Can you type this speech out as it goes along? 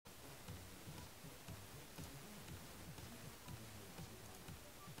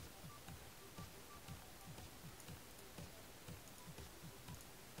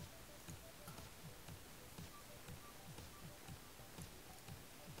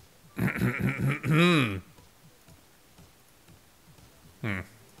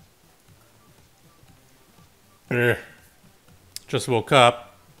Just woke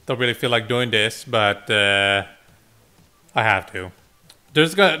up. Don't really feel like doing this, but I have to.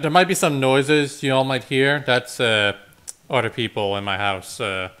 There might be some noises you all might hear. That's other people in my house.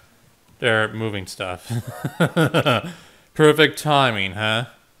 They're moving stuff. Perfect timing, huh?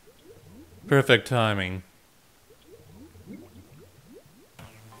 Perfect timing.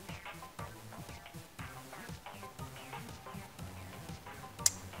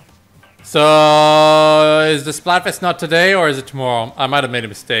 So, is the Splatfest not today or is it tomorrow? I might have made a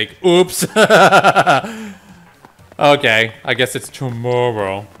mistake. Oops. Okay, I guess it's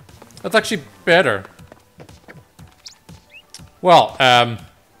tomorrow. That's actually better. Well,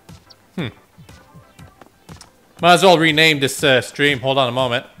 might as well rename this stream. Hold on a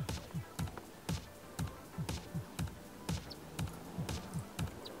moment.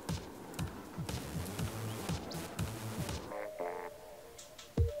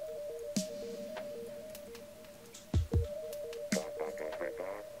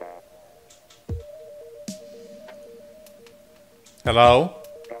 Hello?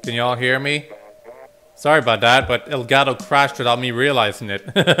 Can you all hear me? Sorry about that, but Elgato crashed without me realizing it.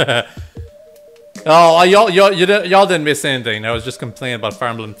 Oh, y'all didn't miss anything. I was just complaining about Fire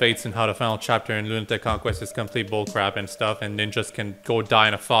Emblem Fates and how the final chapter in Lunatic Conquest is complete bullcrap and stuff, and ninjas can go die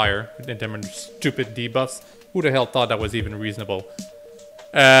in a fire in them stupid debuffs. Who the hell thought that was even reasonable?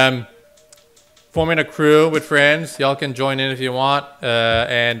 Forming a crew with friends. Y'all can join in if you want,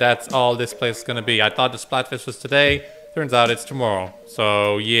 and that's all this place is gonna be. I thought the Splatfest was today. Turns out it's tomorrow.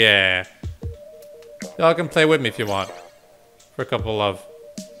 So yeah, y'all can play with me if you want for a couple of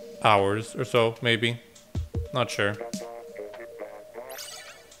hours or so, maybe. Not sure.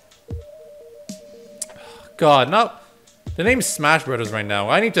 God, no. The name's Smash Brothers right now.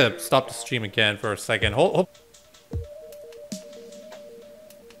 I need to stop the stream again for a second. Hold.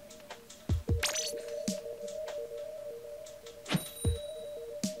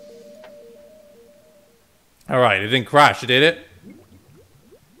 Alright, it didn't crash, did it?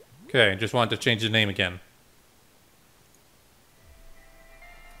 Okay, just wanted to change the name again.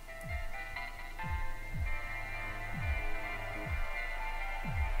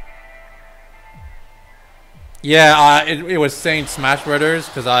 Yeah, it was saying Smash Brothers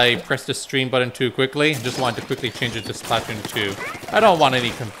because I pressed the stream button too quickly. Just wanted to quickly change it to Splatoon 2. I don't want any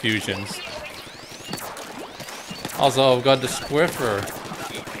confusions. Also, I've got the Squiffer.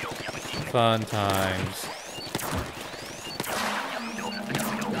 Fun times.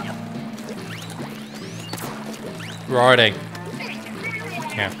 Where are they?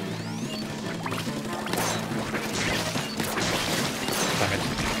 Yeah. Damn it.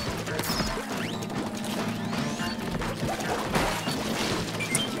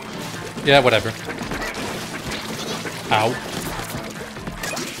 Yeah, whatever. Ow.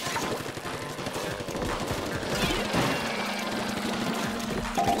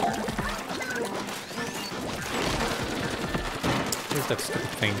 Where's that stupid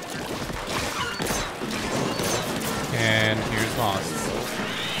thing? And here's Lost.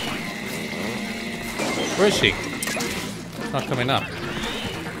 Where is she? It's not coming up.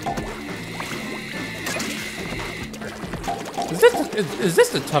 Is this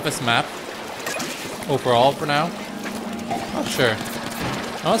the toughest map overall for now? Not sure.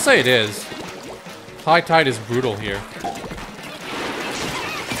 I'll say it is. High Tide is brutal here.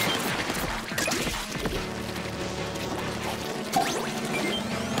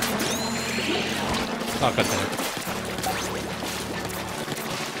 Not good there.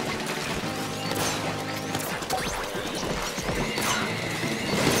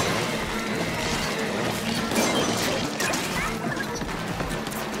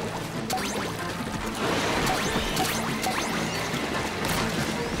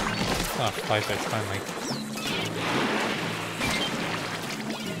 Fly fish, finally.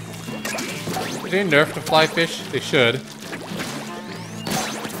 Did they nerf the fly fish? They should.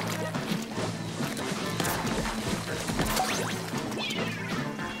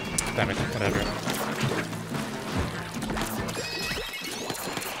 Damn it, whatever.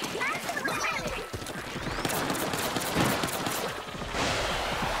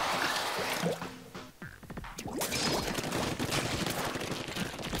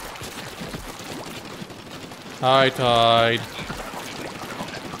 High Tide.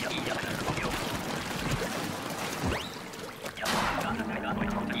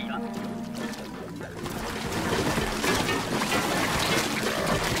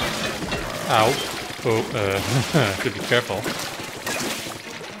 Ow. Oh, should be careful.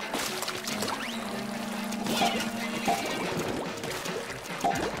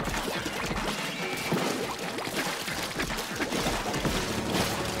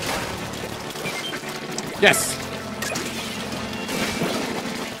 Yes!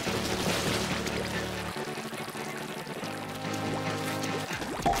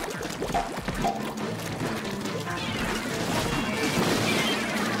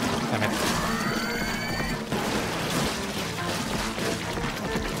 Damn it.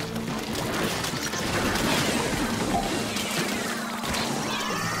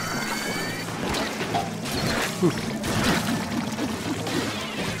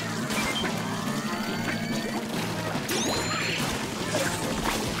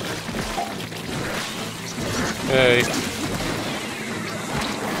 Hey.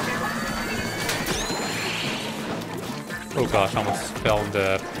 Oh gosh, I almost spelled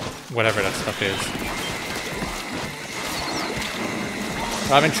whatever that stuff is.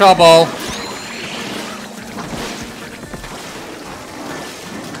 I'm in trouble.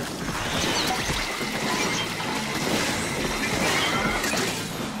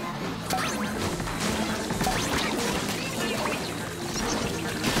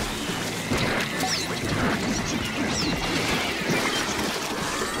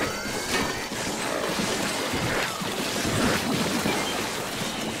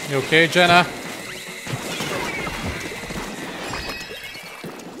 You okay, Jenna?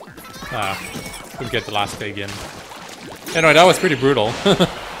 Couldn't get the last day again. Anyway, that was pretty brutal.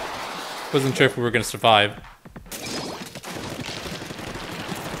 Wasn't sure if we were gonna survive.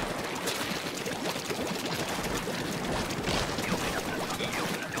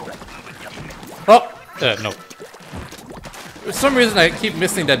 Oh! No. For some reason I keep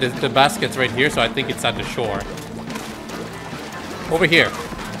missing that the basket's right here, so I think it's at the shore. Over here.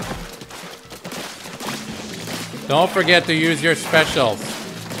 Don't forget to use your specials.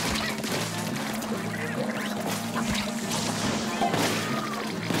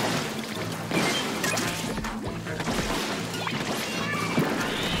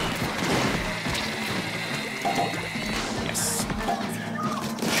 Yes.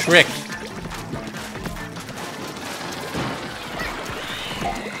 Trick.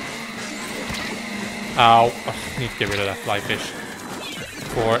 Ow. I need to get rid of that fly fish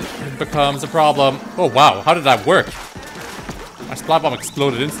before it becomes a problem. Oh wow, how did that work? My splat bomb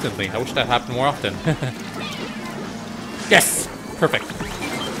exploded instantly. I wish that happened more often. Yes! Perfect.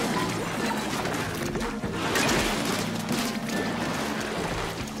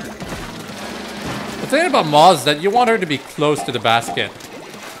 The thing about Moz is that you want her to be close to the basket.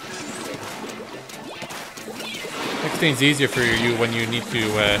 Makes things easier for you when you need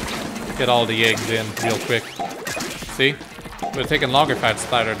to get all the eggs in real quick. See? It would have taken longer if I had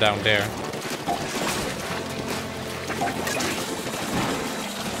splattered down there.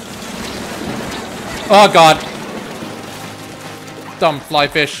 Oh god! Dumb fly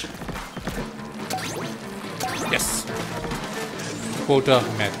fish. Yes. Quota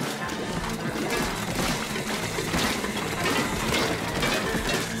met.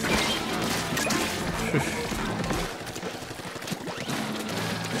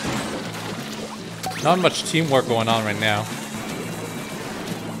 Not much teamwork going on right now.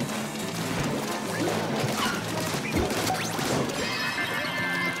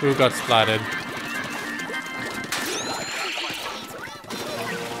 Who got splatted?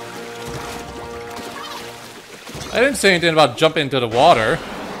 I didn't say anything about jumping into the water.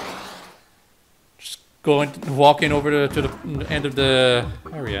 Just walking over to the end of the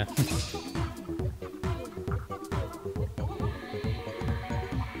area.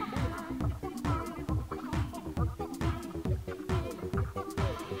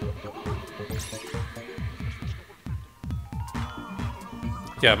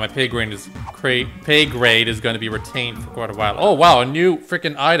 Yeah, my pay grade is going to be retained for quite a while. Oh wow, a new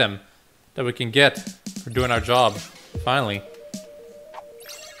freaking item that we can get for doing our job. Finally.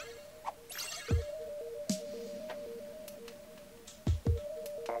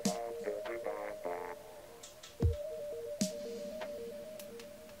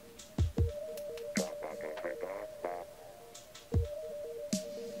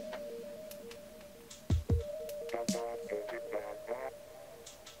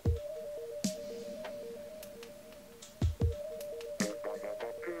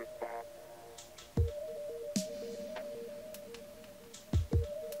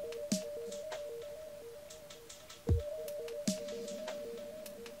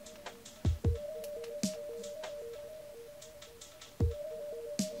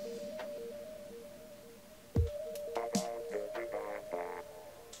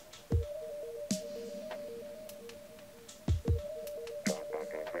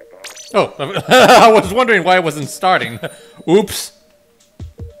 Oh, I was wondering why it wasn't starting. Oops.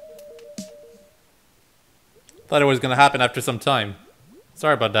 Thought it was gonna happen after some time.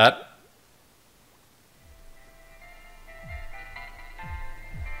 Sorry about that.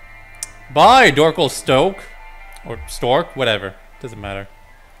 Bye, Dorkle Stoke. Or Stork, whatever. Doesn't matter.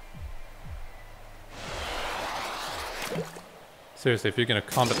 Seriously, if you're gonna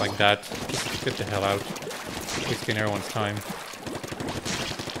combat like that, just get the hell out. Wasting everyone's time.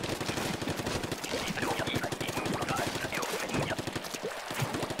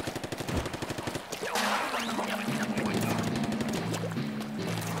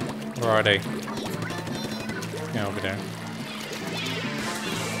 Where are they? Yeah, over there.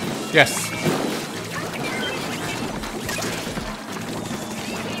 Yes!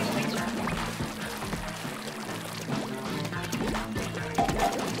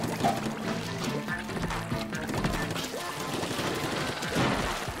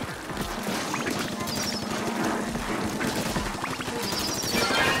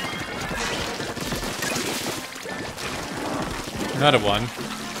 Another one.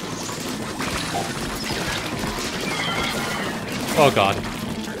 Oh god.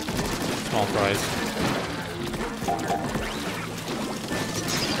 Small prize.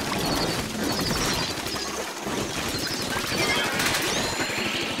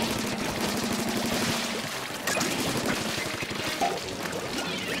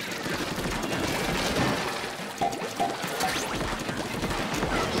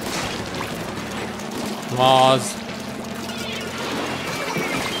 Maws.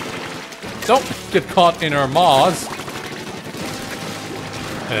 Don't get caught in our maws.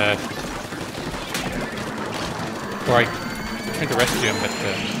 Or I tried to rescue him, but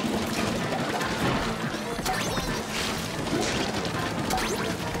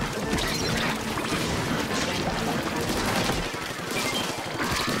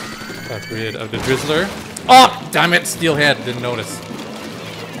got rid of the Drizzler. Oh, damn it! Steelhead, didn't notice.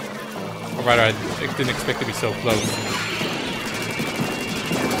 Or rather, I didn't expect to be so close.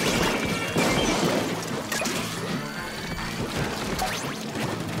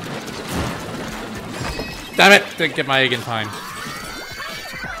 Damn it! Didn't get my egg in time.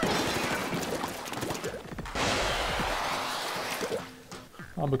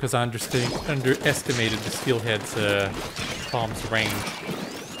 All because I underestimated the Steelhead's bomb's range.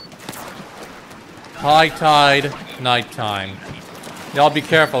 High tide, nighttime. Y'all be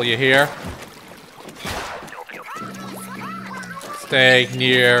careful, you hear? Stay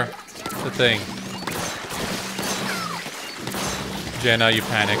near the thing. Jenna, you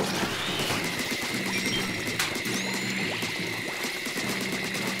panicked.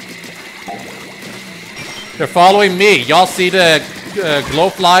 They're following me. Y'all see the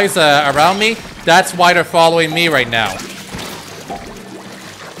glowflies around me? That's why they're following me right now.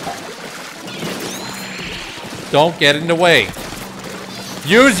 Don't get in the way.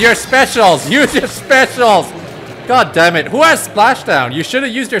 Use your specials! Use your specials! God damn it. Who has splashdown? You should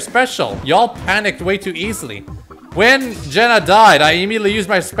have used your special. Y'all panicked way too easily. When Jenna died, I immediately used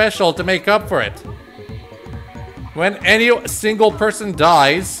my special to make up for it. When any single person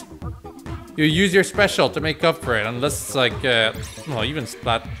dies, you use your special to make up for it, unless it's like, well, even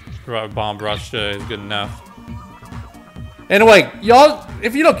Splat Bomb Rush is good enough. Anyway, y'all,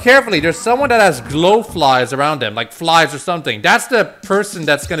 if you look carefully, there's someone that has glow flies around them, like flies or something. That's the person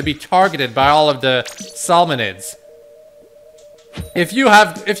that's going to be targeted by all of the salmonids. If you're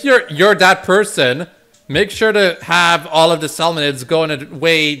that person, make sure to have all of the salmonids go in a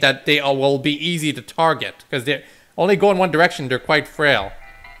way that they will be easy to target, because they only go in one direction. They're quite frail.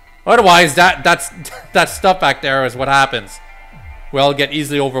 Otherwise, that stuff back there is what happens. We'll get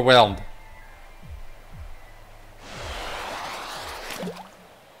easily overwhelmed.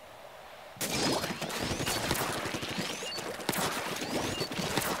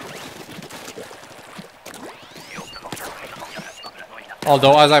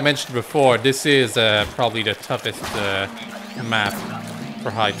 Although, as I mentioned before, this is probably the toughest map for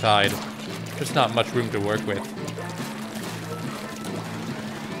high tide. There's not much room to work with.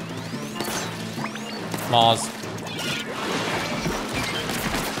 Maws.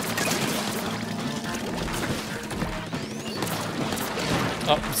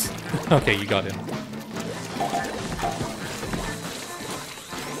 Oh, okay, you got him.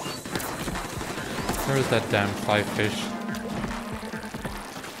 Where is that damn five fish?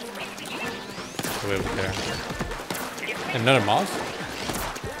 Way over there. Another moss?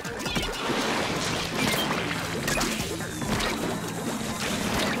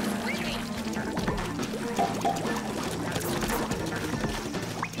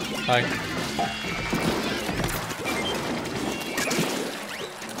 Hi.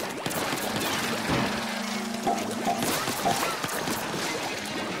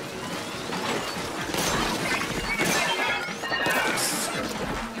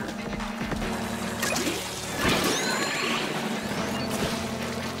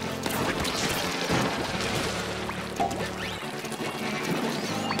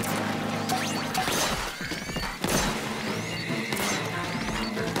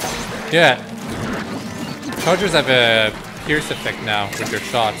 Yeah. Chargers have a pierce effect now with their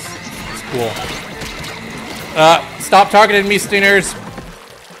shots. It's cool. Stop targeting me, stingers!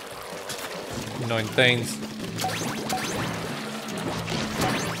 Annoying things.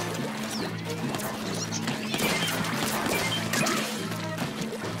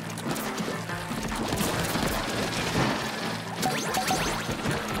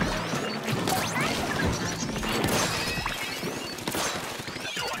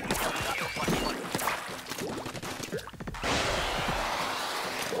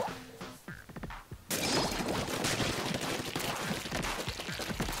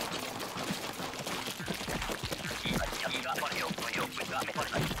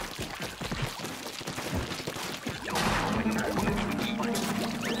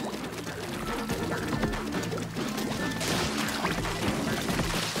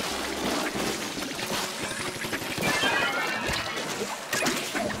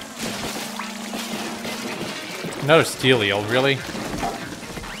 Another steel eel, really?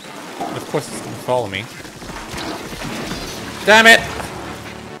 Of course it's gonna follow me. Damn it!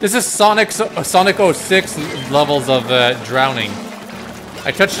 This is Sonic 06 levels of drowning.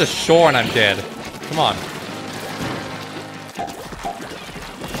 I touched the shore and I'm dead. Come on.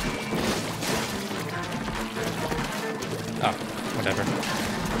 Oh, whatever.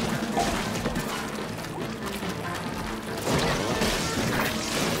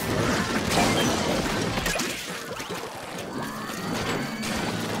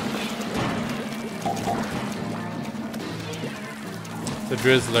 The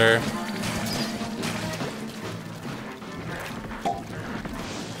Drizzler.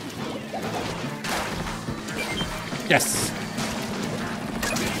 Yes!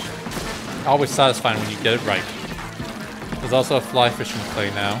 Always satisfying when you get it right. There's also a fly fishing play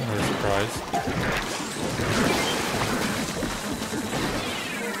now, what a surprise.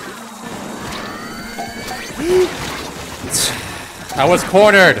 I was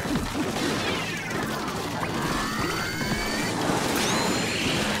cornered!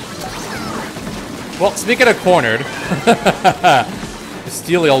 Well, speaking of cornered, the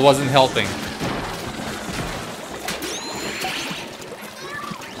steel eel wasn't helping.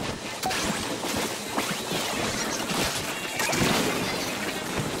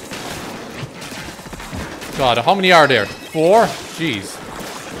 God, how many are there? 4? Jeez.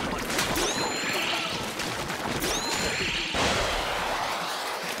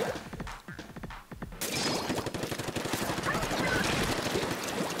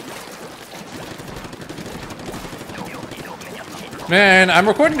 Man, I'm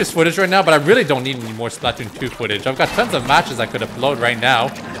recording this footage right now, but I really don't need any more Splatoon 2 footage. I've got tons of matches I could upload right now,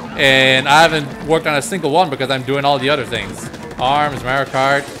 and I haven't worked on a single one because I'm doing all the other things. ARMS, Mario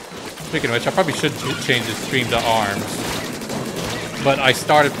Kart. Speaking of which, I probably should change the stream to ARMS. But I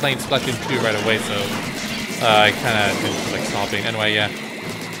started playing Splatoon 2 right away, so I kind of didn't feel like stopping. Anyway, yeah.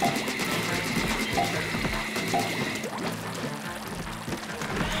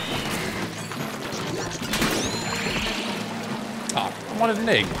 Oh, I wanted an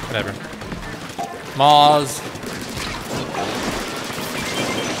egg. Whatever. Moz.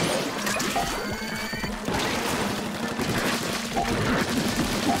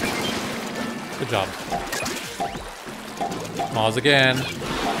 Good job. Moz again.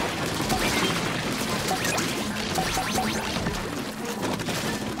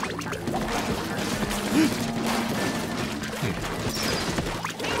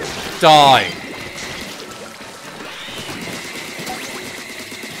 Die.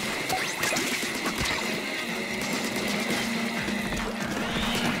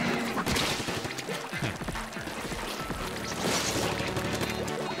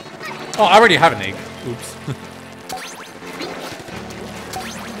 Oh, I already have an egg. Oops.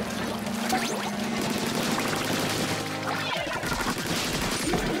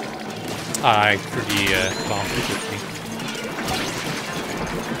 I pretty bomb quickly.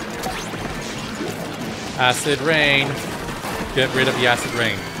 Acid rain. Get rid of the acid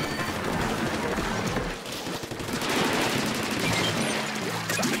rain.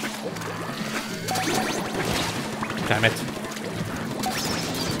 Damn it.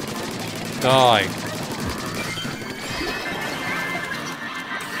 Die.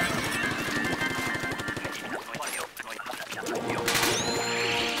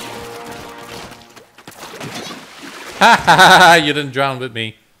 Ha ha ha! You didn't drown with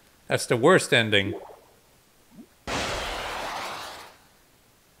me. That's the worst ending.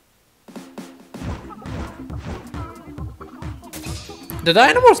 The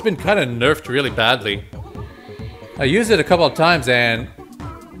dynamo's been kind of nerfed really badly. I used it a couple of times and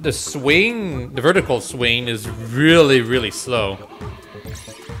the swing, the vertical swing is really, really slow.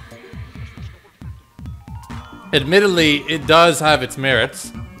 Admittedly, it does have its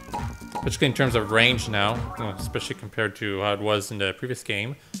merits, especially in terms of range now, especially compared to how it was in the previous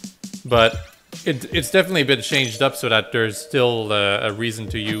game. But it's definitely been changed up so that there's still a reason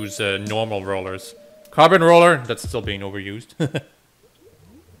to use normal rollers. Carbon roller, that's still being overused.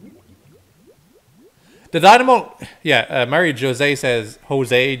 The Dynamo, yeah, Mary Jose says,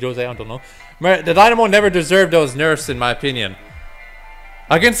 Jose, I don't know. The Dynamo never deserved those nerfs, in my opinion.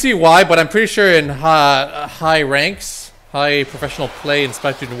 I can see why, but I'm pretty sure in high ranks, high professional play in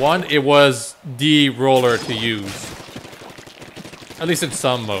Splatoon 1, it was the roller to use. At least in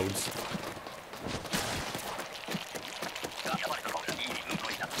some modes.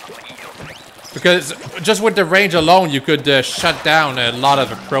 Because just with the range alone, you could shut down a lot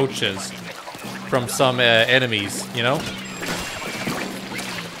of approaches from some enemies, you know?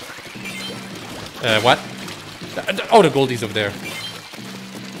 What? Oh, the goldies over there.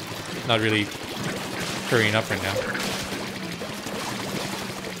 Not really hurrying up right now.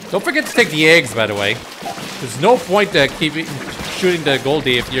 Don't forget to take the eggs, by the way. There's no point to keep shooting the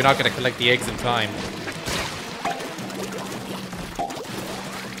goldie if you're not going to collect the eggs in time.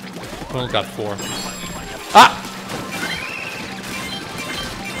 Only got 4. Ah!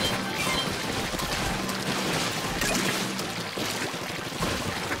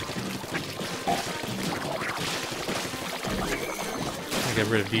 Get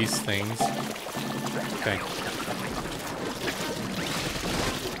rid of these things. Okay.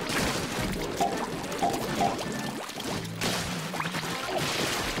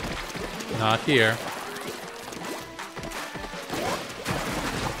 Not here.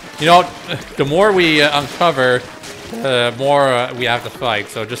 You know, the more we uncover, the more we have to fight.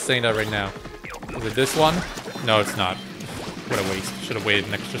 So just saying that right now. Is it this one? No, it's not. What a waste. Should have waited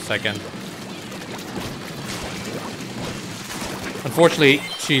an extra second. Unfortunately,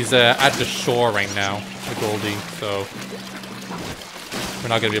 she's at the shore right now, the Goldie, so we're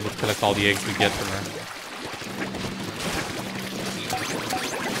not going to be able to collect all the eggs we get from her.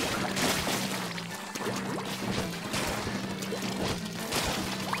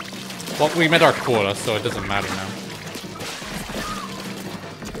 Well, we met our quota, so it doesn't matter now.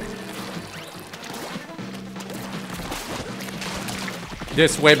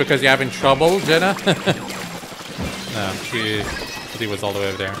 This way because you're having trouble, Jenna? No, she was all the way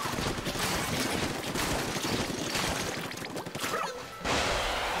over there.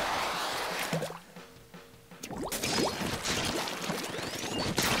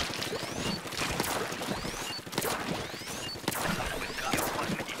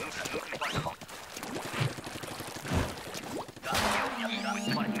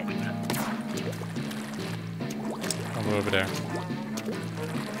 I'll go over there.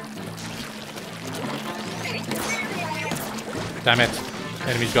 Damn it.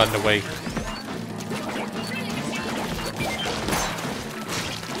 Enemies got in the way.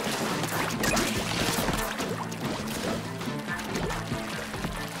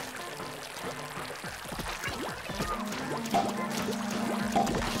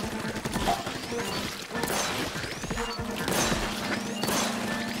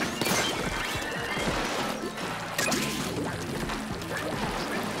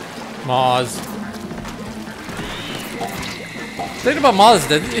 Maz. The thing about Maz is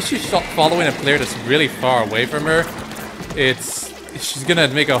that if she's following a player that's really far away from her, she's gonna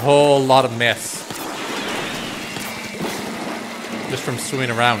make a whole lot of mess. Just from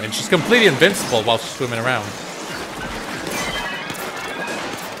swimming around. And she's completely invincible while she's swimming around.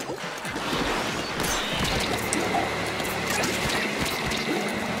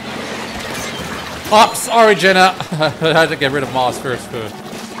 Oh, sorry, Jenna. I had to get rid of Maz first for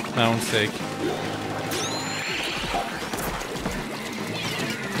my own sake.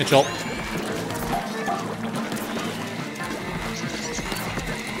 Mitchell.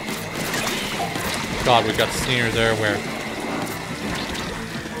 God, we've got sneers everywhere.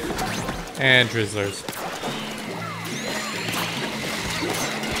 And drizzlers.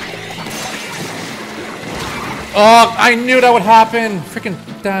 Oh, I knew that would happen! Freaking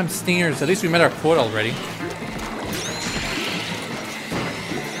damn sneers. At least we met our quota already.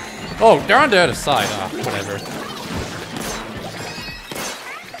 Oh, they're on the other side. Ah, whatever.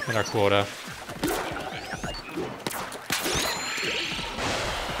 In our quota.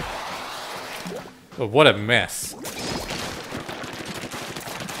 But what a mess.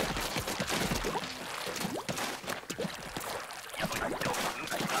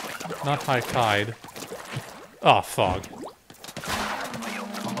 Not high tide. Oh, fog.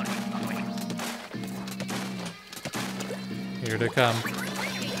 Here they come.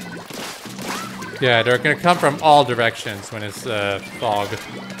 Yeah, they're gonna come from all directions when it's fog.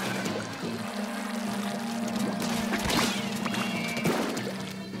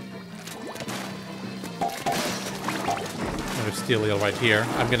 steel eel right here.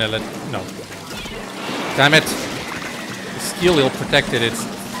 I'm gonna let... No. Damn it! The steel eel protected its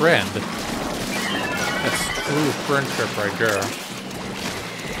friend. That's true friendship right there.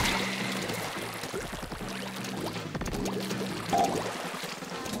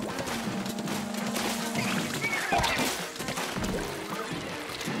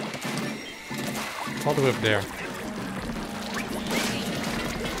 It's all the way up there.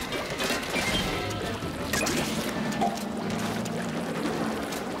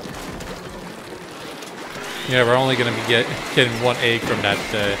 Yeah, we're only gonna be getting one egg from that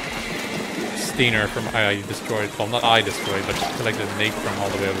Steiner from I destroyed. Well, not I destroyed, but collected an egg from all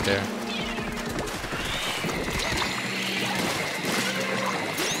the way over there.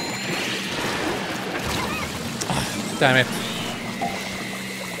 Oh, damn it.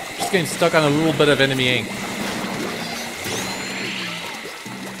 Just getting stuck on a little bit of enemy ink.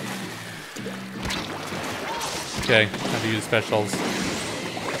 Okay, time to use specials.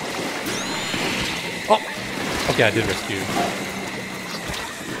 Oh! Okay, I did rescue.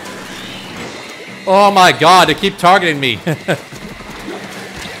 Oh my god, they keep targeting me.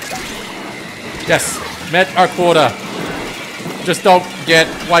 Yes, met our quota. Just don't get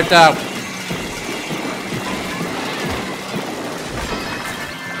wiped out.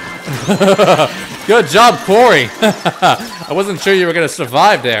 Good job, Corey. I wasn't sure you were gonna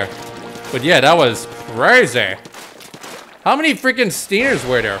survive there. But yeah, that was crazy. How many freaking Steiners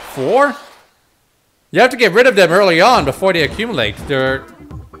were there? 4? You have to get rid of them early on before they accumulate.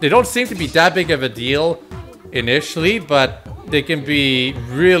 They don't seem to be that big of a deal initially, but they can be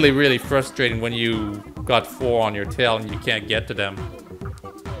really, really frustrating when you got 4 on your tail and you can't get to them.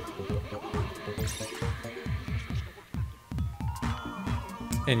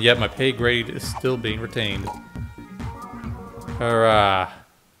 And yet my pay grade is still being retained. Hurrah.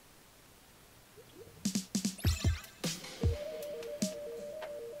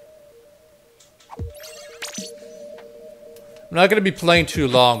 I'm not gonna be playing too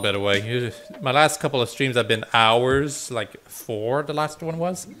long, by the way. My last couple of streams have been hours, like 4 the last one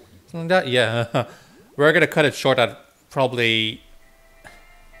was. Something like that, yeah. We're gonna cut it short at probably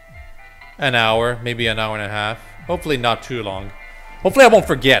an hour, maybe an hour and a half. Hopefully not too long. Hopefully I won't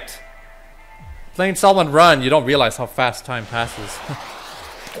forget. Playing Salmon Run, you don't realize how fast time passes.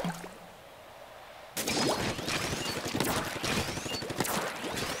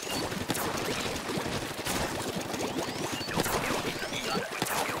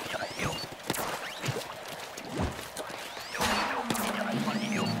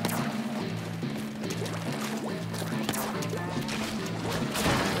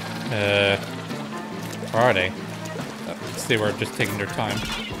 Where are they? They were just taking their time.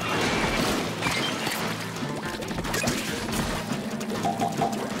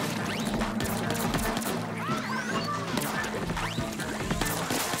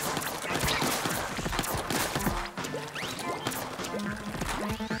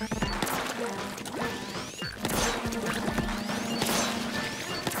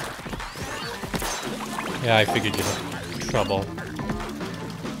 Yeah, I figured you'd have trouble.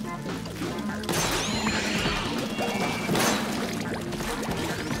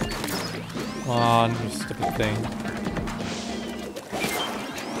 Come on, you stupid thing.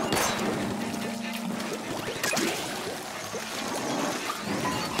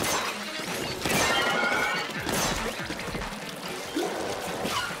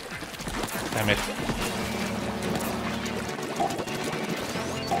 Damn it.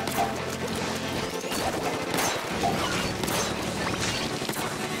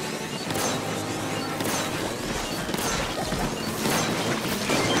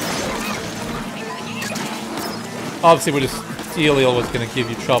 Obviously, with a steel eel was gonna give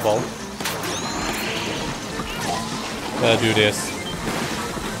you trouble. Gotta do this.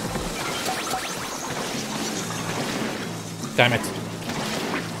 Damn it.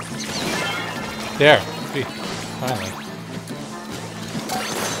 There. See, finally.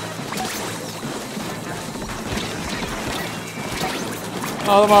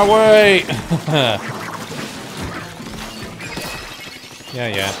 Out of my way!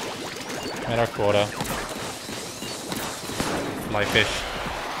 Yeah. Met our quota. Fly fish.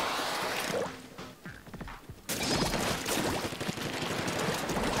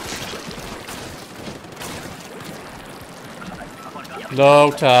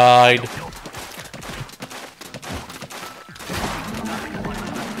 Low tide.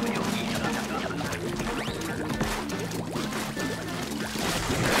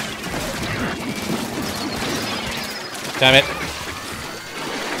 Damn it.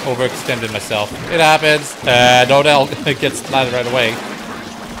 Overextended myself. It happens. Don't get splattered right away.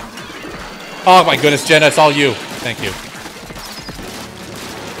 Oh my goodness, Jenna, it's all you. Thank you.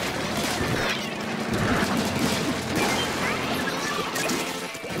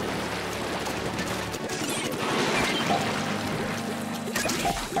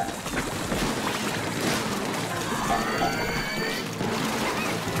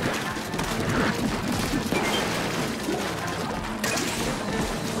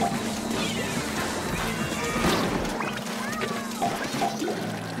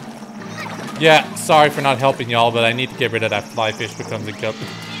 Yeah, sorry for not helping y'all, but I need to get rid of that fly fish becomes a goat.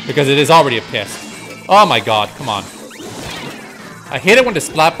 Because it is already a pest. Oh my god, come on. I hate it when the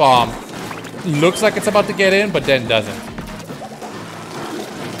splat bomb looks like it's about to get in, but then doesn't.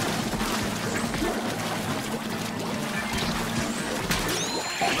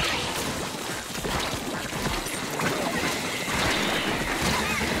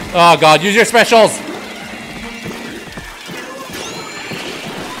 Oh god, use your specials!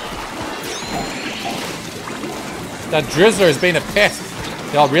 That drizzler is being a pest.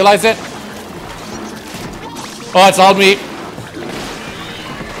 Y'all realize it? Oh, it's all me.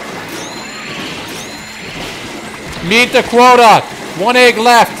 Meet the quota. 1 egg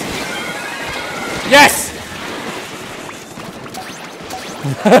left. Yes!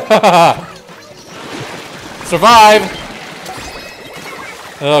 Survive!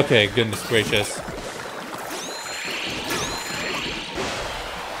 Okay, goodness gracious.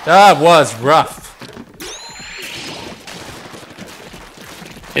 That was rough.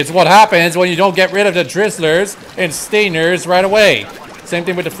 It's what happens when you don't get rid of the drizzlers and stainers right away. Same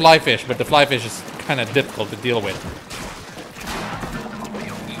thing with the fly fish, but the fly fish is kind of difficult to deal with.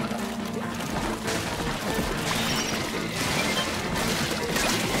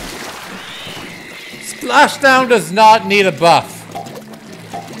 Splashdown does not need a buff.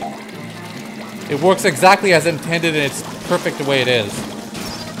 It works exactly as intended and it's perfect the way it is.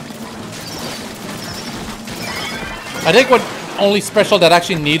 I think what only special that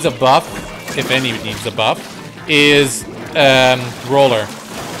actually needs a buff, if any needs a buff, is roller.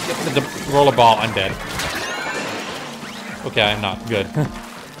 The roller ball, I'm dead. Okay, I'm not. Good.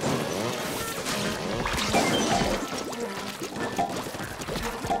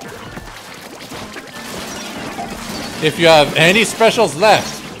 If you have any specials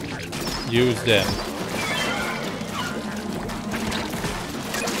left, use them.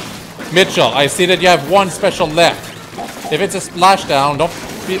 Mitchell, I see that you have one special left. If it's a splashdown, don't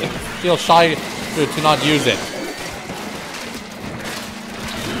feel shy to not use it.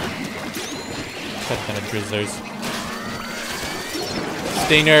 That kind of drizzlers.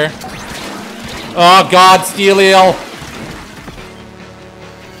 Stinger. Oh god, steel eel.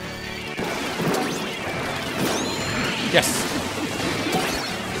 Yes.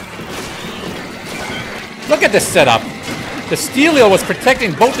 Look at this setup. The steel eel was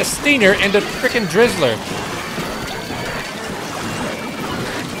protecting both the stinger and the frickin' drizzler.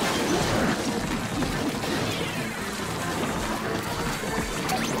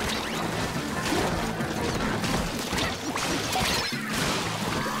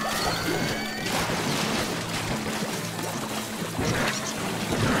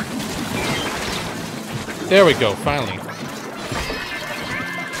 There we go, finally.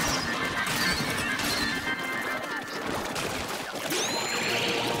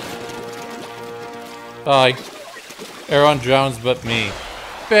 Bye. Everyone drowns but me.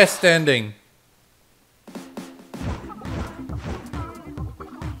 Best ending.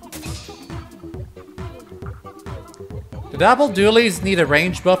 The Dabble Dualies need a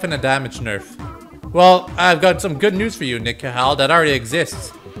range buff and a damage nerf. Well, I've got some good news for you, Nick Cahal, that already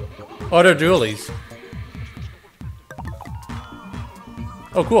exists. Other Dualies.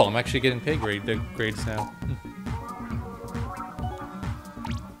 Oh cool, I'm actually getting pay grades now.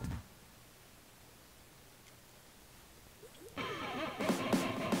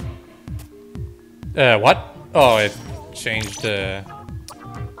 What? Oh, it changed,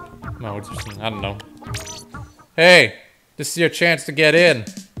 modes or something. I don't know. Hey, this is your chance to get in.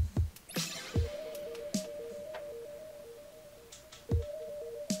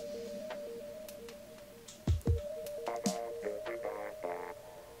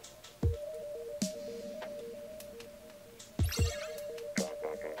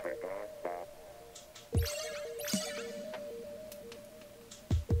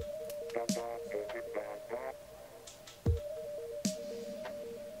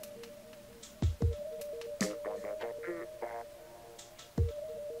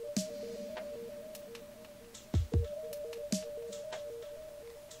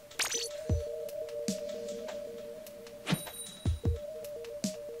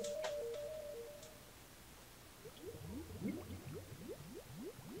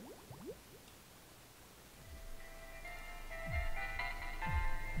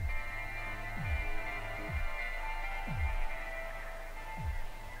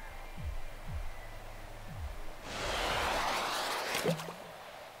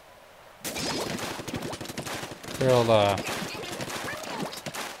 Real,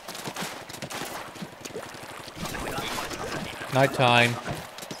 nighttime.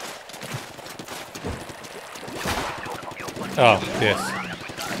 Oh, this.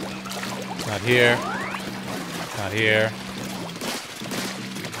 Not here. Not here.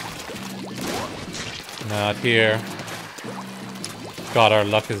 Not here. God, our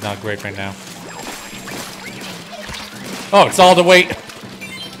luck is not great right now. Oh, it's all the way.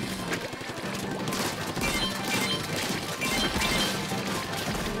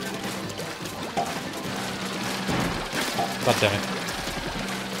 God damn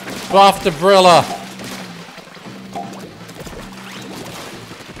it. Off the Brilla!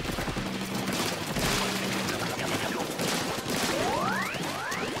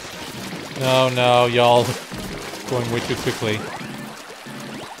 No, no, y'all going way too quickly.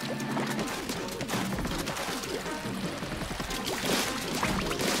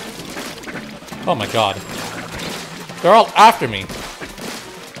 Oh my god. They're all after me.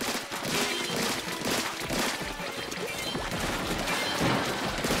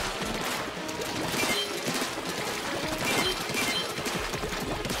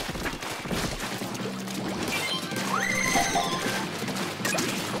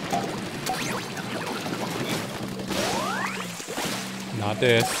 Not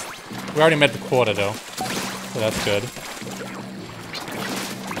this. We already met the quota though, so that's good.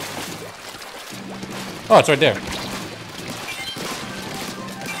 Oh, it's right there.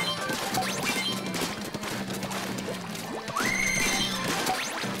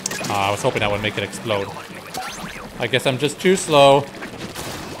 I was hoping that would make it explode. I guess I'm just too slow.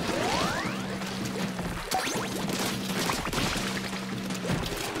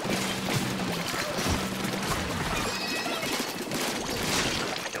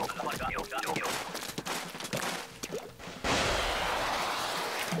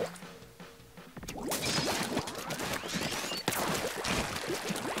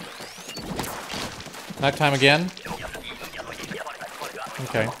 Nighttime again?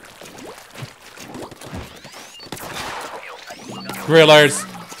 Okay. Grillers.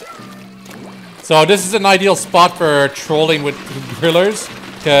 So this is an ideal spot for trolling with grillers,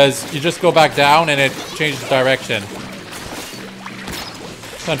 because you just go back down and it changes direction.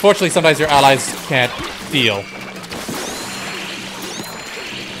 Unfortunately, sometimes your allies can't deal.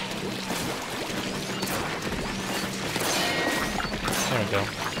 There we go.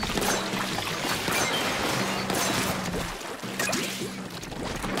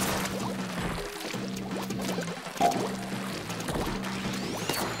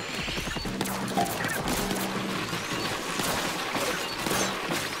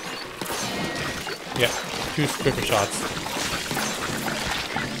 Yeah, 2 scripper shots.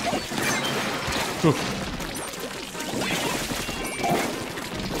 Whew.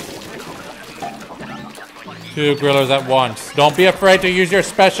 Two grillers at once. Don't be afraid to use your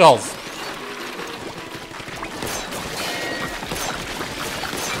specials.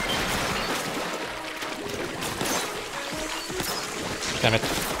 Damn it.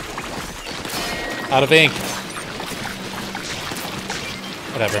 Out of ink.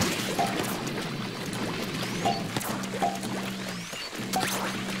 Whatever.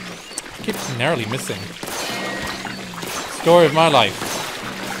 I keep narrowly missing. Story of my life.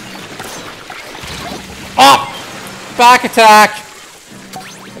 Ah! Back attack!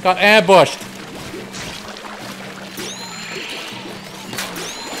 I got ambushed.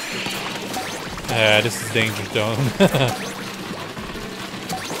 This is danger zone.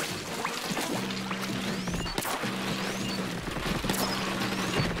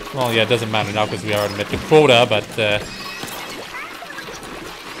 Well, yeah, it doesn't matter now because we already met the quota, but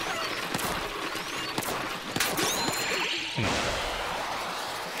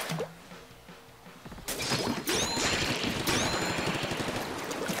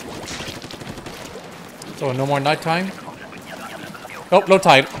So no more nighttime? Oh, low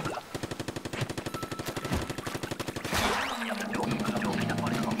tide.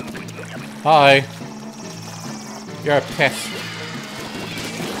 Hi. You're a pest.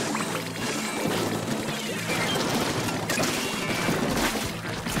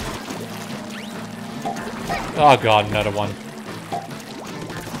 Oh god, another one.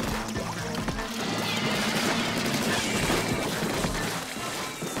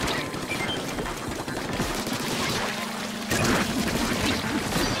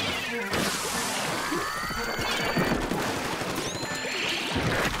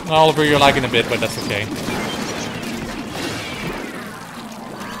 Oliver, you're lagging a bit, but that's okay.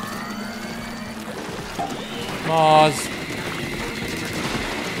 Moz.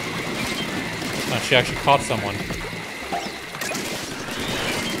 Oh, she actually caught someone.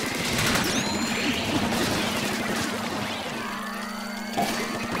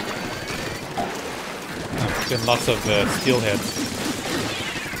 Oh, been lots of steelheads.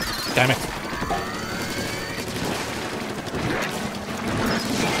 Damn it.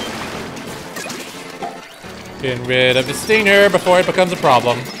 Getting rid of the stinger before it becomes a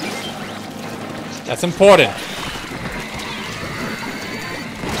problem. That's important.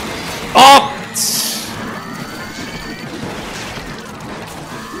 Oh!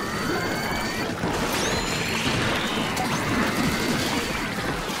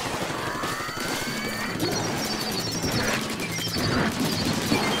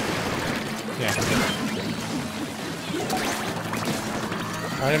 Yeah.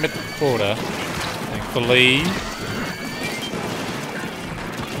 I am at the quota, thankfully.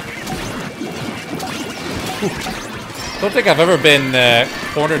 Don't think I've ever been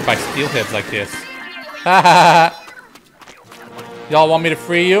cornered by steelheads like this. Y'all want me to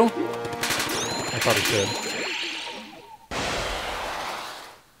free you? I probably should.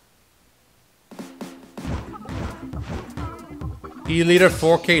 E-liter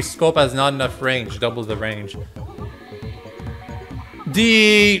 4K scope has not enough range. Double the range.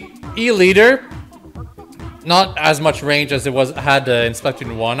 The E-liter, not as much range as it had in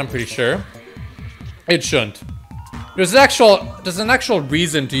Splatoon 1, I'm pretty sure. It shouldn't. There's an actual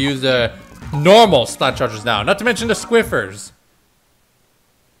reason to use the normal splat chargers now, not to mention the squiffers.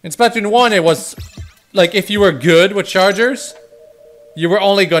 In Splatoon 1, it was like if you were good with chargers, you were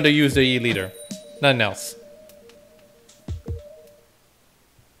only going to use the E-liter, nothing else.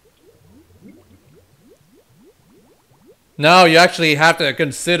 Now you actually have to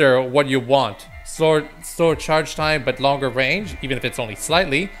consider what you want. Slower charge time but longer range, even if it's only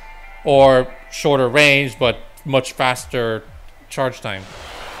slightly, or shorter range but much faster charge time.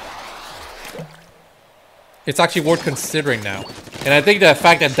 It's actually worth considering now. And I think the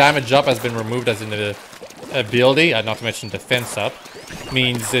fact that damage up has been removed as in the ability, not to mention defense up,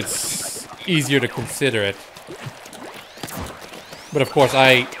 means it's easier to consider it. But of course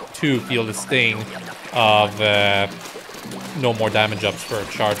I too feel the sting of no more damage ups for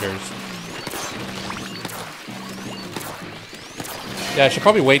chargers. Yeah, I should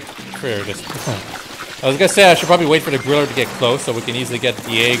probably wait for this. I was gonna say I should probably wait for the griller to get close so we can easily get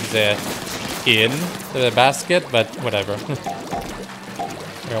the eggs in the basket, but whatever.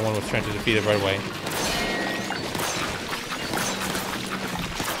 Everyone was trying to defeat it right away.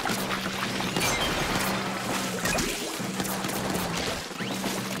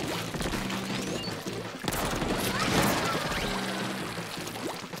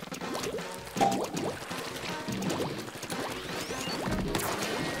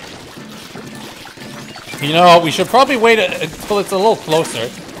 You know, we should probably wait until it's a little closer.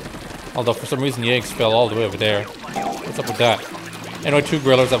 Although for some reason the eggs fell all the way over there. What's up with that? Anyway, 2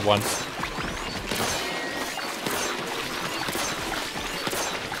 grillers at once.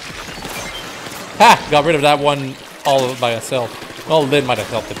 Ha! Got rid of that one all by itself. Well, Lynn might have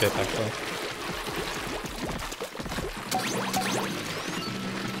helped a bit, actually.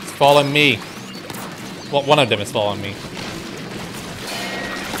 It's following me. Well, one of them is following me.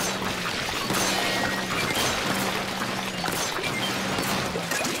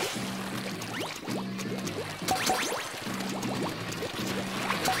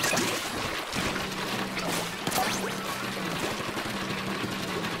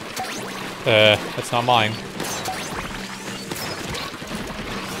 That's not mine.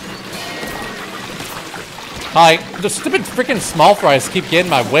 Hi, the stupid freaking small fries keep getting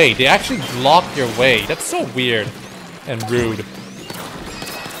my way. They actually block your way. That's so weird and rude.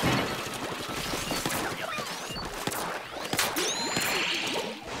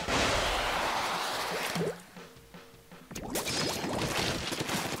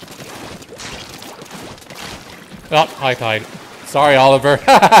 Oh, high tide. Sorry, Oliver.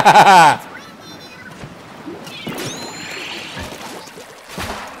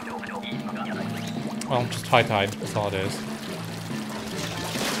 Well, just high tide. That's all it is.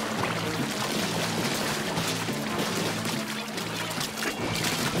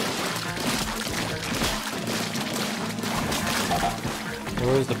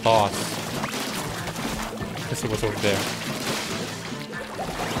 Where is the boss? Let's see what's over there.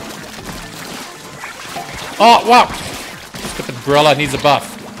 Oh, wow! Stupid Brella needs a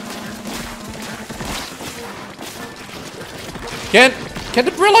buff. Can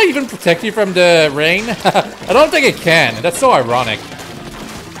the Brilla even protect you from the rain? I don't think it can. That's so ironic.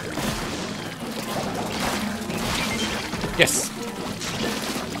 Yes.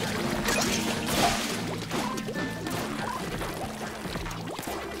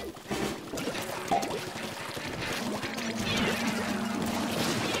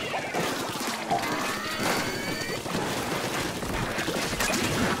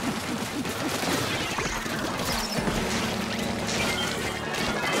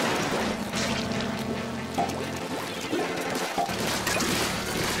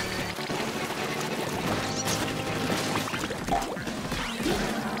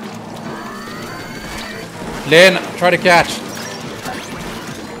 Lynn, try to catch.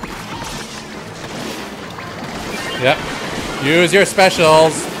 Yep. Use your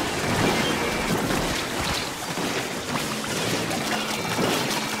specials.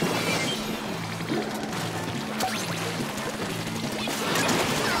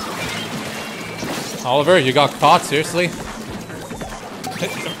 Oliver, you got caught, seriously?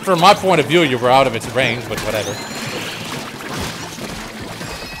 From my point of view, you were out of its range, but whatever.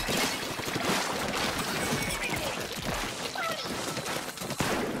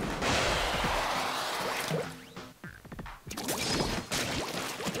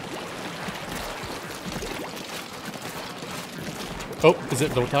 Oh, is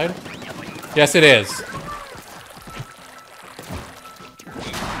it low tide? Yes, it is.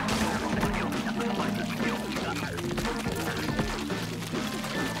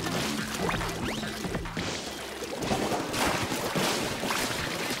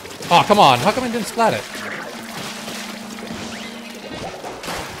 Oh, come on. How come I didn't splat it?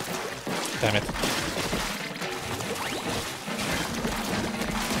 Damn it.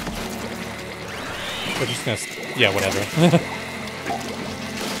 We're just gonna... Yeah, whatever.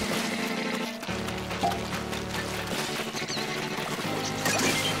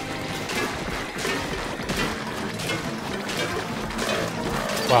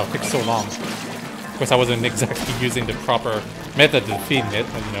 Wow, it took so long. Of course, I wasn't exactly using the proper method of feeding it,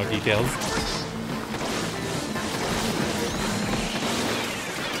 but, you know, details.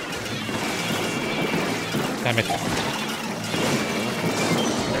 Damn it.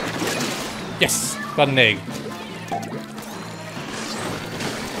 Yes! Got an egg.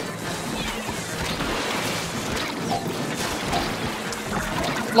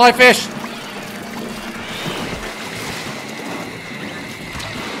 Live fish!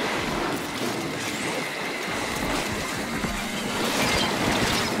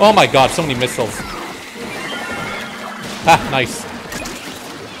 Oh my god, so many missiles. Ah, nice.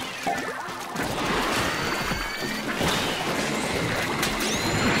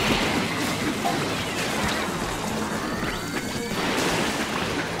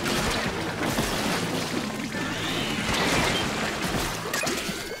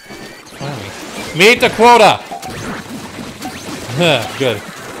 Finally. Meet the quota! Good.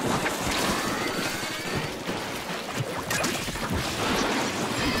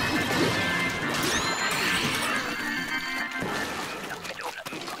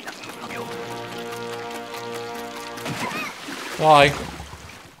 Bye.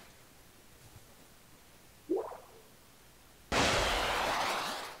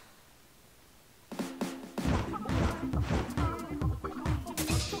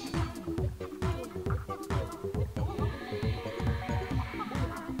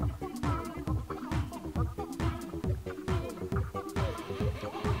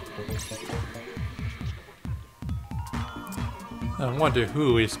 I wonder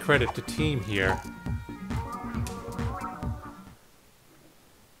who is credit the team here.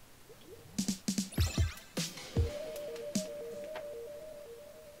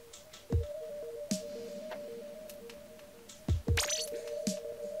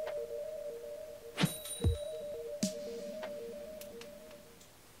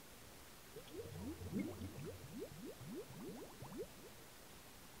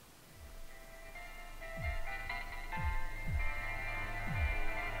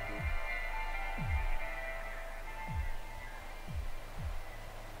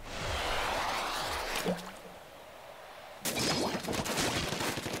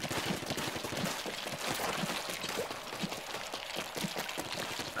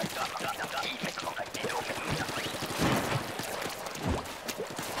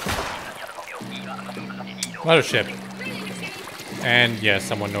 Mothership. And yeah,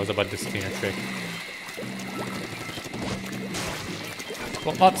 someone knows about the Stainer trick.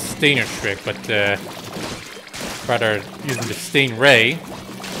 Well, not Stainer trick, but rather using the Stain Ray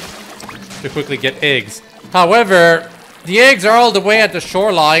to quickly get eggs. However, the eggs are all the way at the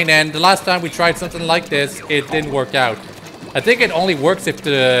shoreline, and the last time we tried something like this, it didn't work out. I think it only works if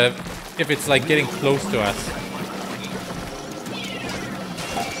it's like getting close to us.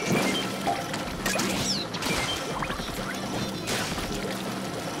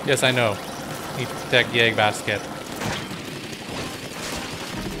 Yes, I know. Need to protect the egg basket.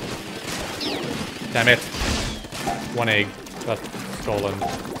 Damn it. One egg got stolen.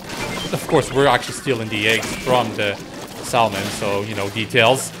 Of course, we're actually stealing the eggs from the salmon, so, you know,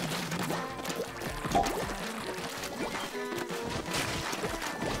 details.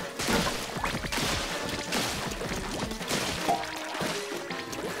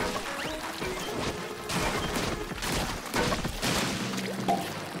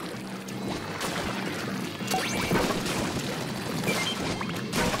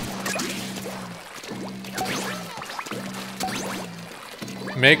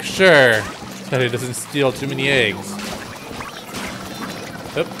 Make sure that it doesn't steal too many eggs.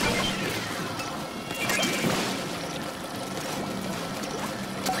 Oop.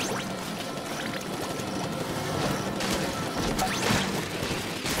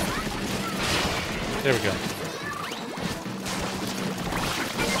 There we go.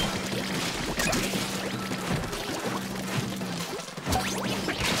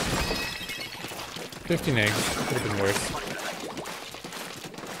 $15 eggs. Could have been worse.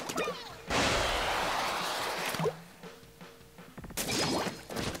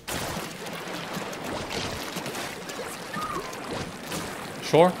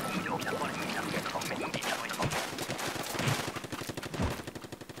 Sure.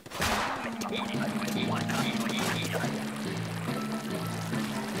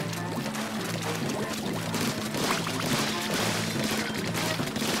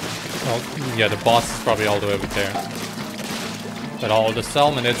 Oh, yeah, the boss is probably all the way over there. But all the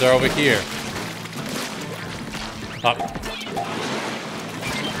salmonids are over here. Up.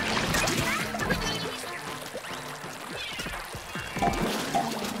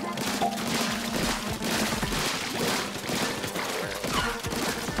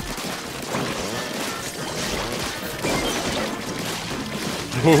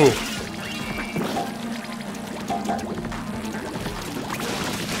 Ooh.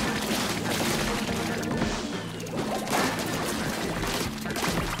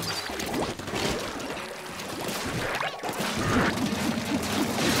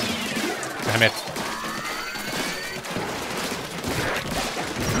 Damn it.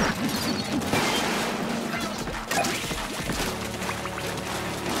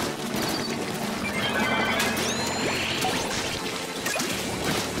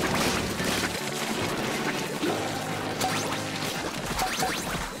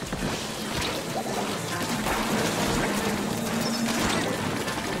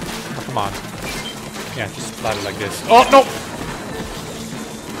 Come on. Yeah, just slide it like this. Oh, no!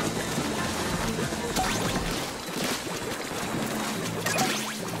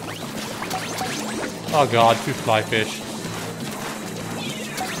 Oh god, 2 flyfish.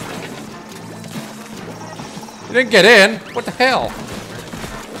 You didn't get in? What the hell?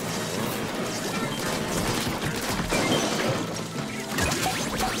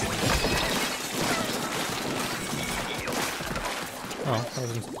 Oh, that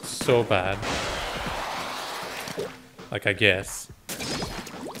wasn't so bad. Like, I guess.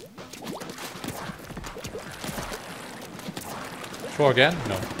 Try again?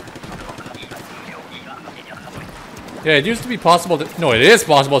 No. Yeah, it used to be possible to... No, it is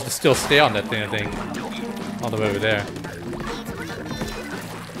possible to still stay on that thing, I think. All the way over there.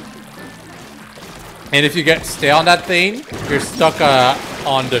 And if you stay on that thing, you're stuck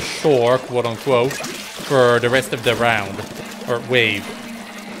on the shore, quote unquote, for the rest of the round. Or wave.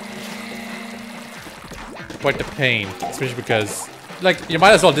 Quite the pain. Especially because, like, you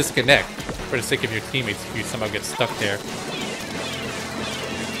might as well disconnect for the sake of your teammates if you somehow get stuck there.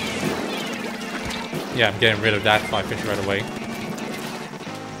 Yeah, I'm getting rid of that flyfish right away.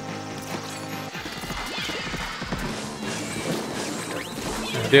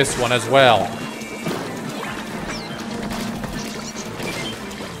 And this one as well.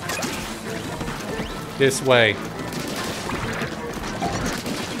 This way.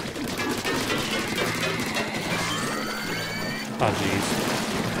 Oh jeez.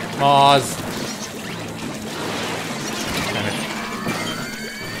 Moz. Damn it.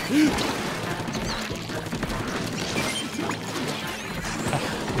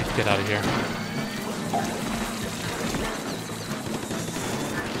 Get out of here.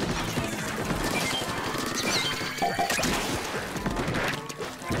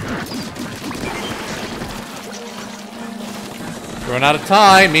 Run out of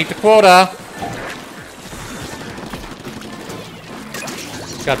time. Meet the quota.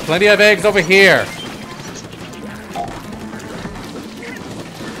 Got plenty of eggs over here.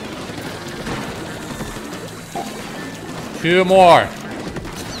 Two more.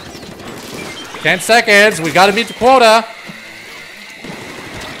 10 seconds. We gotta meet the quota.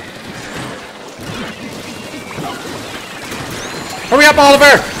 Hurry up,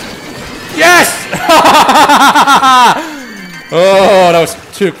 Oliver. Yes! Oh, that was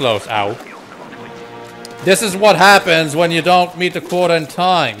too close. Ow. This is what happens when you don't meet the quota in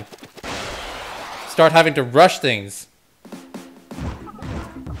time. Start having to rush things.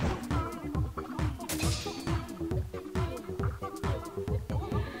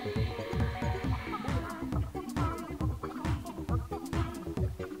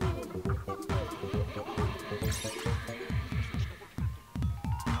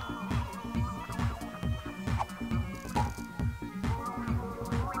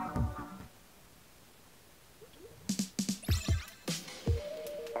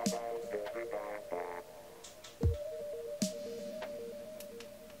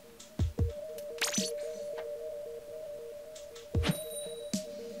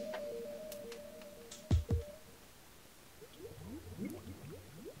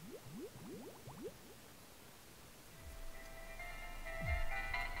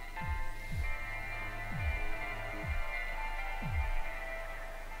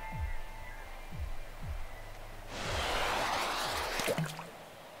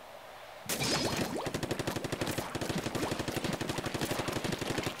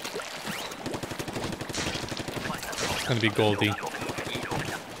 gonna be Goldie.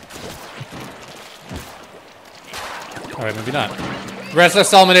 Alright, maybe not. Rest of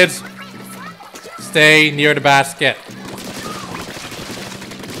salmonids, stay near the basket. I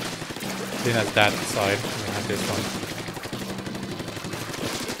think that's that side. I'm gonna have this one.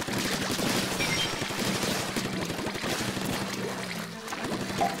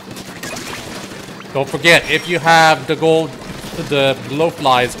 Don't forget, if you have the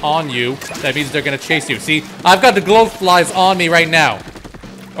glowflies on you, that means they're gonna chase you. See, I've got the glowflies on me right now.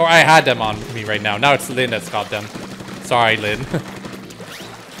 Or I had them on me right now. Now it's Lynn that's got them. Sorry, Lynn.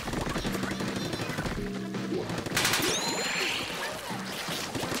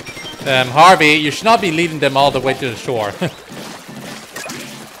 Harvey, you should not be leading them all the way to the shore.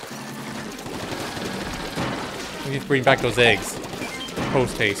 We need to bring back those eggs.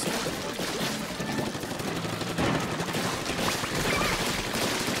 Post haste.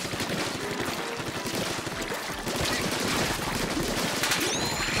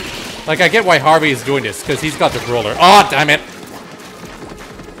 Like, I get why Harvey is doing this, because he's got the roller. Oh, damn it!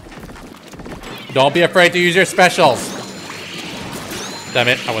 Don't be afraid to use your specials. Damn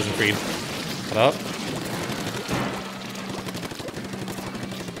it, I wasn't freed. Shut up.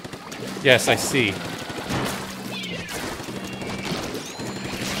 Yes, I see.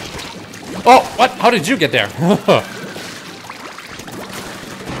 Oh, what? How did you get there?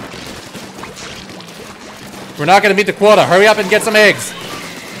 We're not gonna meet the quota. Hurry up and get some eggs.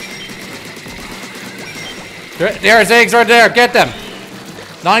 There's eggs right there. Get them.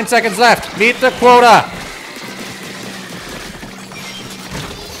 9 seconds left. Meet the quota.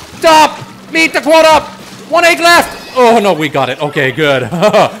 Stop! Meet the quota! 1 egg left! Oh, no, we got it. Okay, good.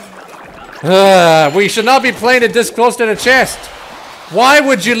 We should not be playing it this close to the chest. Why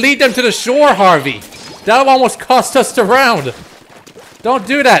would you lead them to the shore, Harvey? That almost cost us the round. Don't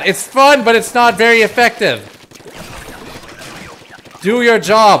do that. It's fun, but it's not very effective. Do your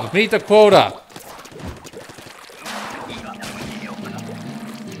job. Meet the quota.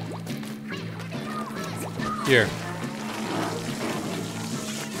 Here.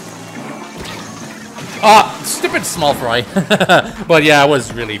 Ah, stupid small fry. But yeah, I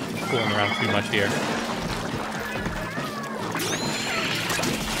was really fooling around too much here.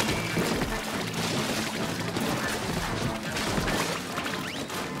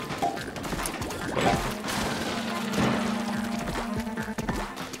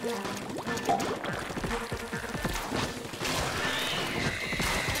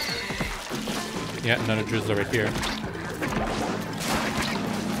 Yeah, another drizzler right here.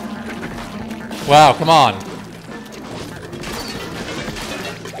 Wow, come on.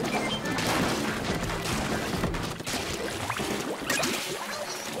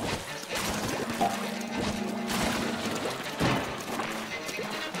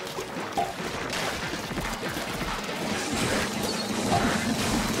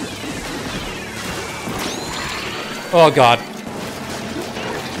 Oh god.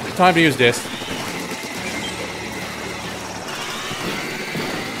 Time to use this.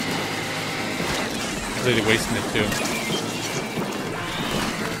 Really wasting it too.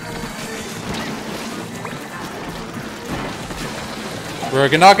 We're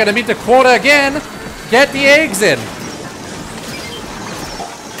not gonna meet the quota again. Get the eggs in.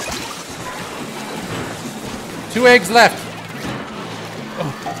 2 eggs left.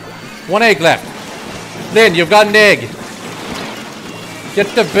 Oh, 1 egg left. Lynn, you've got an egg. Get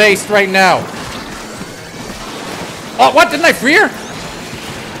the base right now. Oh, what? Didn't I free her?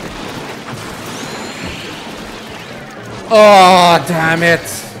 Oh, damn it.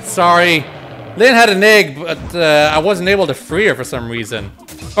 Sorry. Lynn had an egg, but I wasn't able to free her for some reason.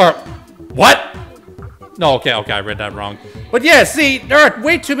 Or, what? No, okay, I read that wrong. But yeah, see, there are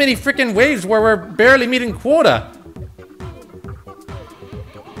way too many freaking waves where we're barely meeting quota.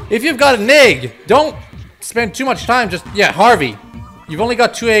 If you've got an egg, don't spend too much time just... Yeah, Harvey, you've only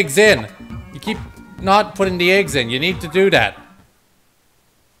got 2 eggs in. You keep not putting the eggs in. You need to do that.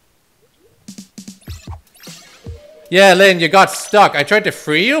 Yeah, Lynn, you got stuck. I tried to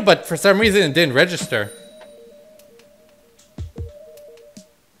free you, but for some reason it didn't register.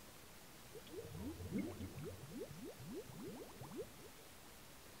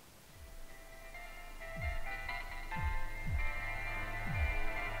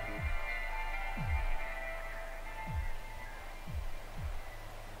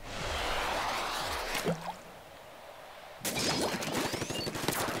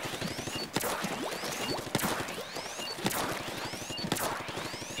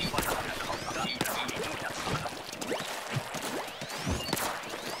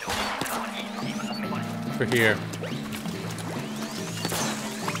 Here.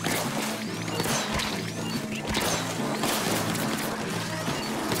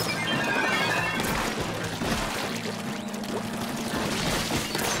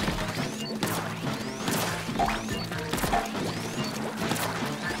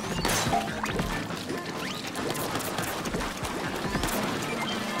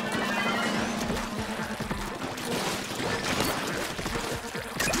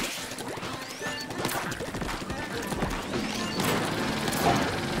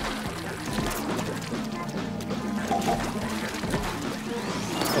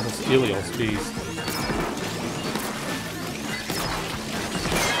 Stelios, jeez.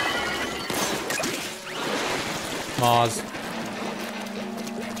 Moz.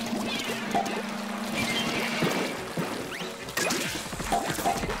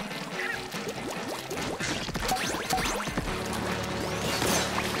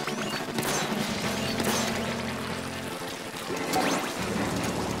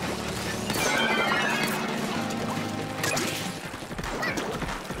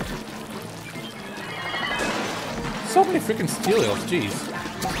 So many freaking Stelios, jeez.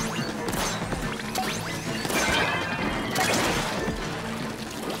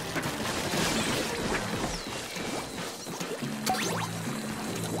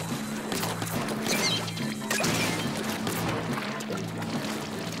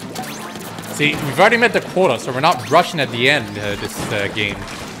 See, we've already met the quota, so we're not rushing at the end this game.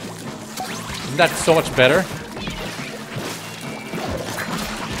 Isn't that so much better?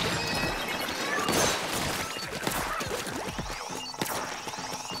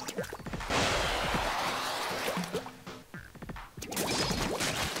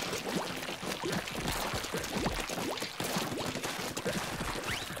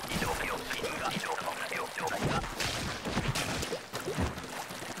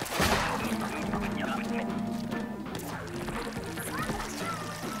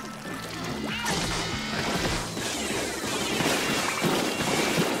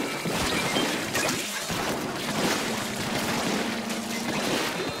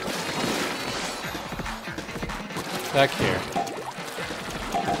 Back here.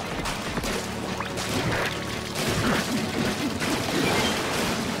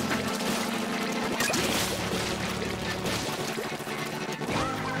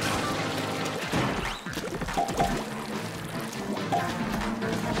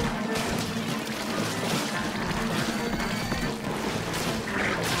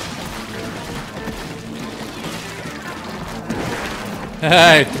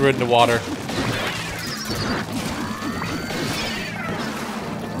 I threw it in the water.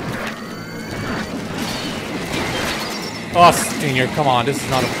 Oh, Stinger, come on. This is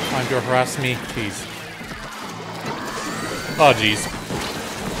not a time to harass me. Jeez. Oh, jeez.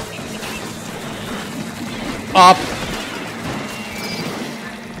 Up.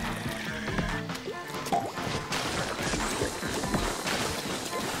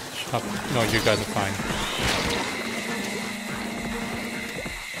 Shut up. No, you guys are fine.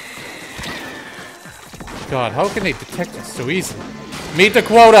 God, how can they detect us so easily? Meet the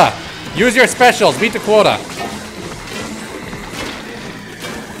quota! Use your specials! Meet the quota!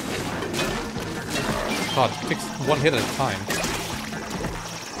 God, it takes one hit at a time.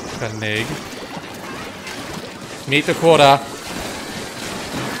 Got an egg. Meet the quota.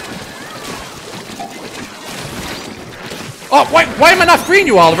 Oh, why am I not freeing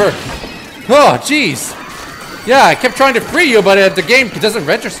you, Oliver? Oh, jeez. Yeah, I kept trying to free you, but the game doesn't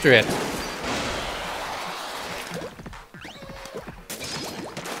register it.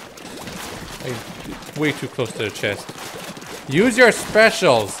 Way too close to the chest. Use your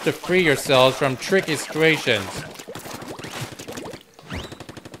specials to free yourselves from tricky situations.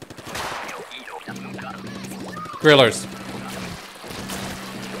 Grillers.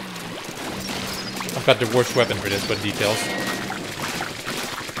 I've got the worst weapon for this, but details.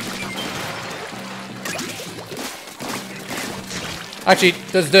 Actually,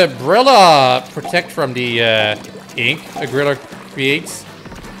 does the Brilla protect from the ink the Griller creates?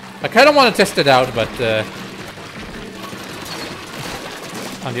 I kind of want to test it out, but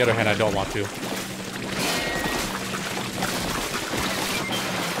on the other hand, I don't want to.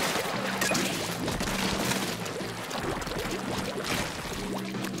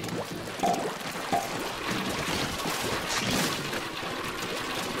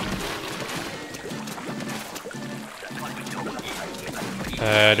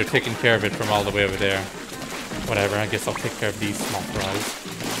 They're taking care of it from all the way over there. Whatever, I guess I'll take care of these small fries.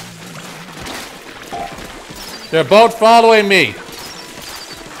 They're both following me!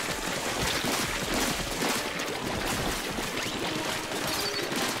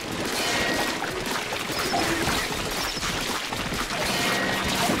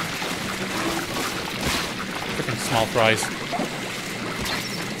 Freaking small fries.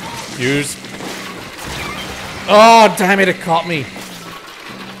 Use. Oh, damn it, it caught me.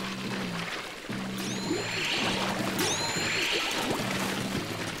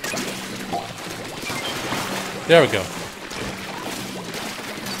 There we go.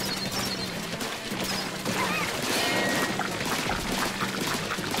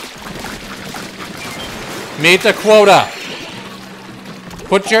 Meet the quota.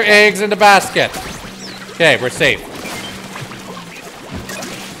 Put your eggs in the basket. Okay, we're safe.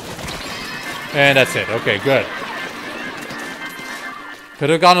 And that's it. Okay, good. Could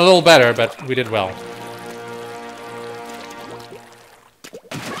have gone a little better, but we did well.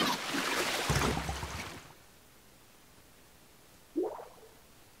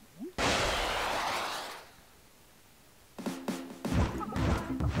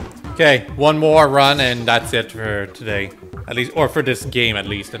 Okay, one more run and that's it for today. At least, or for this game at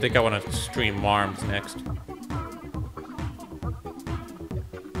least. I think I want to stream Worms next.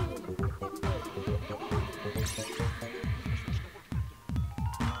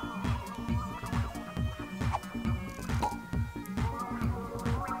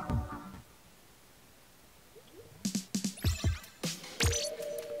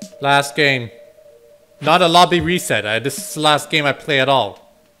 Last game. Not a lobby reset. This is the last game I play at all.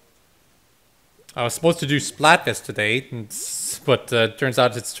 I was supposed to do Splatfest today, but turns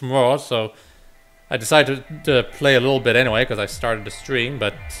out it's tomorrow, so I decided to play a little bit anyway, because I started the stream,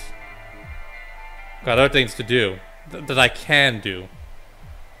 but got other things to do that I can do.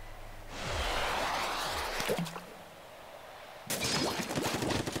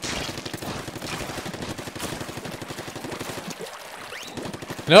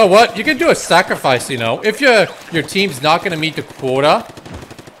 You know what? You can do a sacrifice, you know. If your team's not going to meet the quota,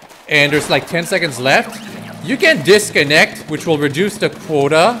 and there's like 10 seconds left, you can disconnect, which will reduce the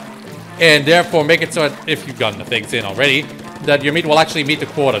quota, and therefore make it so that if you've gotten the things in already, that your meat will actually meet the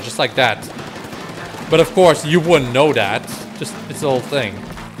quota, just like that. But of course, you wouldn't know that. Just, it's a little thing.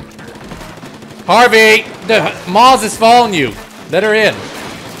 Harvey! The Moz is following you! Let her in.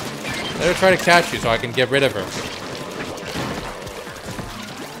 Let her try to catch you so I can get rid of her.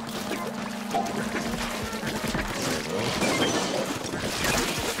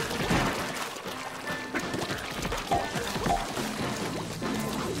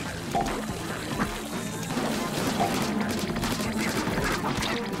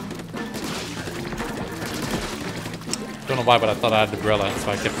 Don't know why, but I thought I had the umbrella,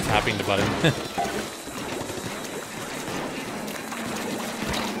 so I kept tapping the button.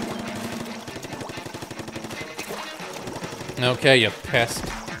 Okay, you pest.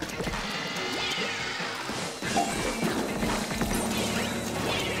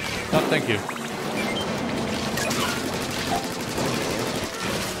 Oh, thank you.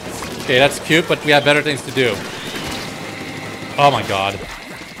 Okay, that's cute, but we have better things to do. Oh my god.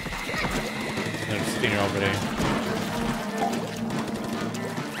 There's a steamer over there.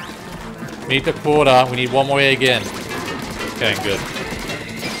 Meet the quota. We need one more egg in. Okay, good.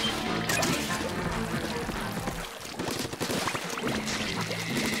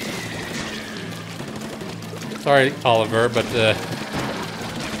 Sorry, Oliver, but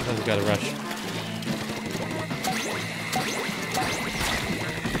we've got to rush.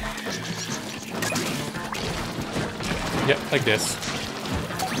 Yep, like this.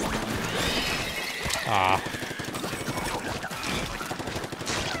 Ah.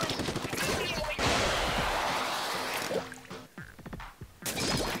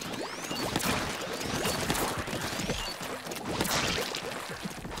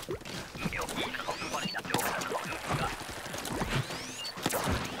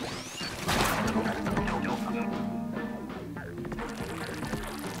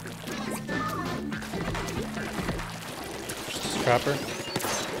 Scrapper.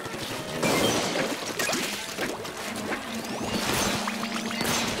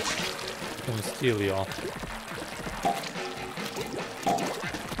 Gonna steal y'all.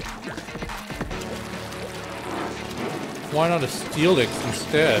 Why not a Steelix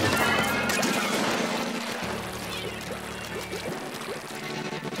instead?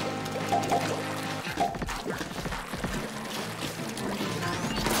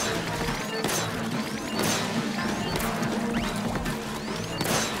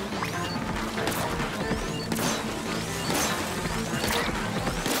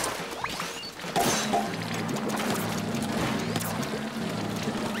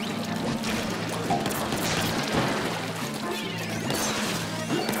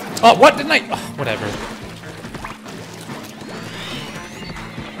 Oh, what didn't I? Oh, whatever.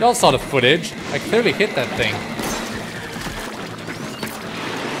 Y'all saw the footage. I clearly hit that thing.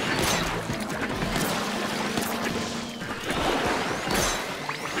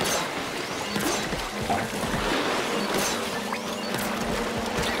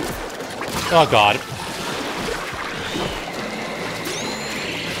 Oh god.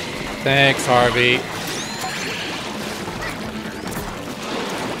 Thanks, Harvey.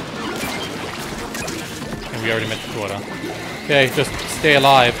 We already met the quota. Okay, just stay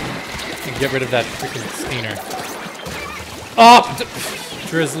alive and get rid of that freaking steamer. Oh!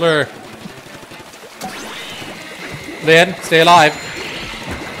 Drizzler. Lynn, stay alive.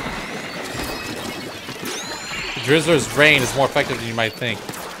 Drizzler's rain is more effective than you might think.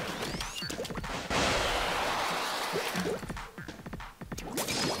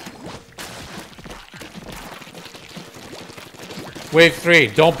 Wave 3,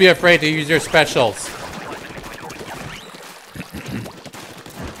 don't be afraid to use your specials.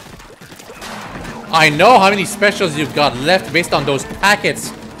 I know how many specials you've got left based on those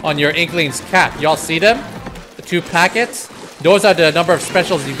packets on your Inkling's cap. Y'all see them? The 2 packets? Those are the number of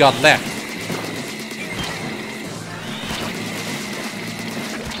specials you've got left.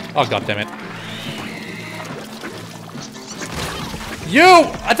 Oh, god damn it. You!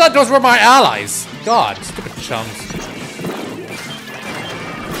 I thought those were my allies. God, stupid chums.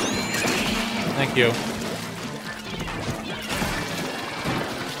 Thank you.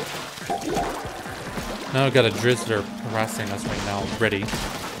 Now I've got a Drizzler harassing us right now. Ready.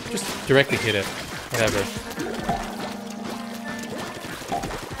 Just directly hit it. Whatever.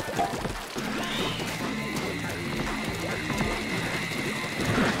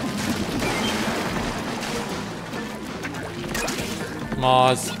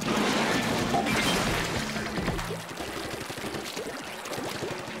 Moz.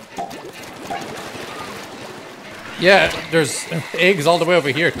 Yeah, there's eggs all the way over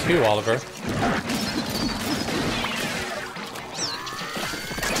here too, Oliver.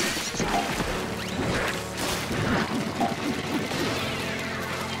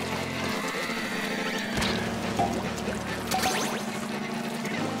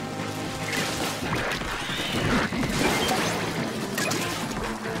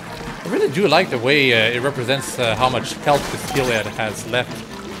 I really do like the way it represents how much health the Steelhead has left.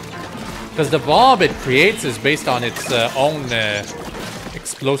 Because the bomb it creates is based on its own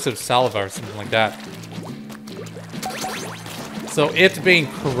explosive salva or something like that. So it being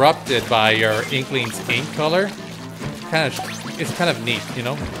corrupted by your Inkling's ink color, it's kind of neat, you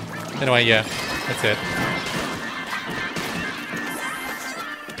know? Anyway, yeah, that's it.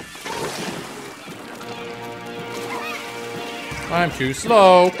 I'm too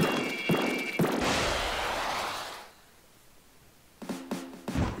slow.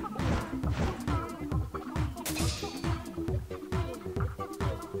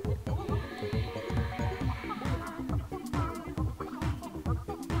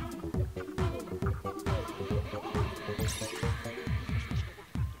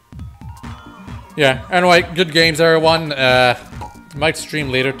 Yeah, anyway, good games everyone. Might stream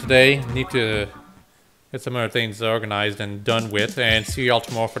later today. Need to get some other things organized and done with, and see y'all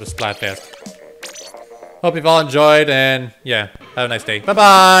tomorrow for the Splatfest. Hope you've all enjoyed, and yeah, have a nice day.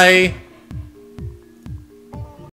 Bye-bye!